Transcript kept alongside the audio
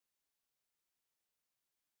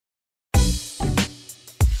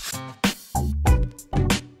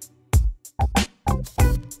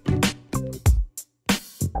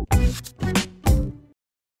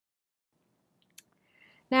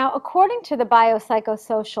Now, according to the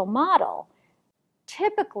biopsychosocial model,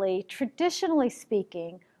 typically, traditionally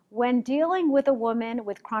speaking, when dealing with a woman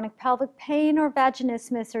with chronic pelvic pain or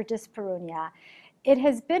vaginismus or dyspareunia, it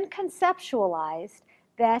has been conceptualized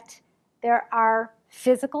that there are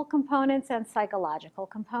physical components and psychological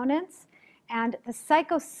components, and the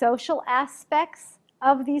psychosocial aspects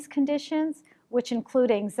of these conditions, which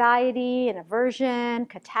include anxiety and aversion,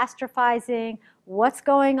 catastrophizing, what's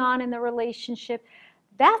going on in the relationship,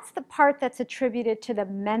 that's the part that's attributed to the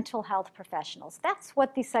mental health professionals. That's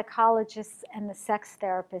what the psychologists and the sex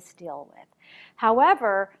therapists deal with.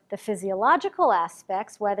 However, the physiological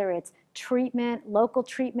aspects, whether it's treatment, local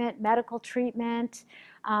treatment, medical treatment,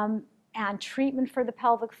 and treatment for the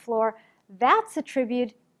pelvic floor, that's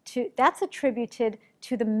attributed to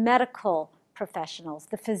the medical professionals,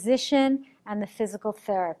 the physician and the physical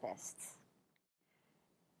therapists.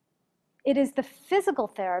 It is the physical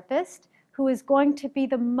therapist who is going to be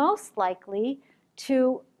the most likely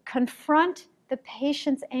to confront the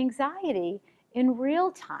patient's anxiety in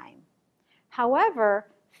real time. However,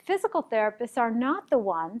 physical therapists are not the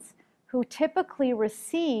ones who typically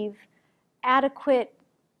receive adequate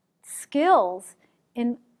skills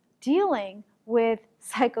in dealing with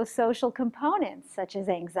psychosocial components such as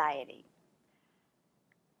anxiety.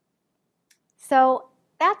 So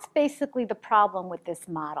that's basically the problem with this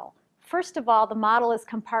model. First of all, the model is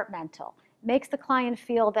compartmental. It makes the client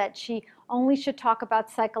feel that she only should talk about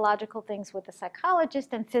psychological things with the psychologist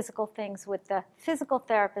and physical things with the physical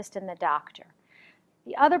therapist and the doctor.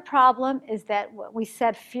 The other problem is that what we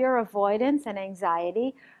said, fear avoidance and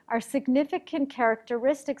anxiety, are significant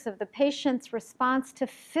characteristics of the patient's response to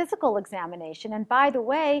physical examination. And by the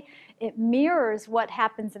way, it mirrors what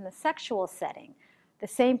happens in the sexual setting. The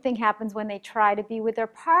same thing happens when they try to be with their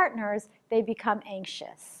partners. They become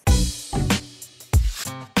anxious.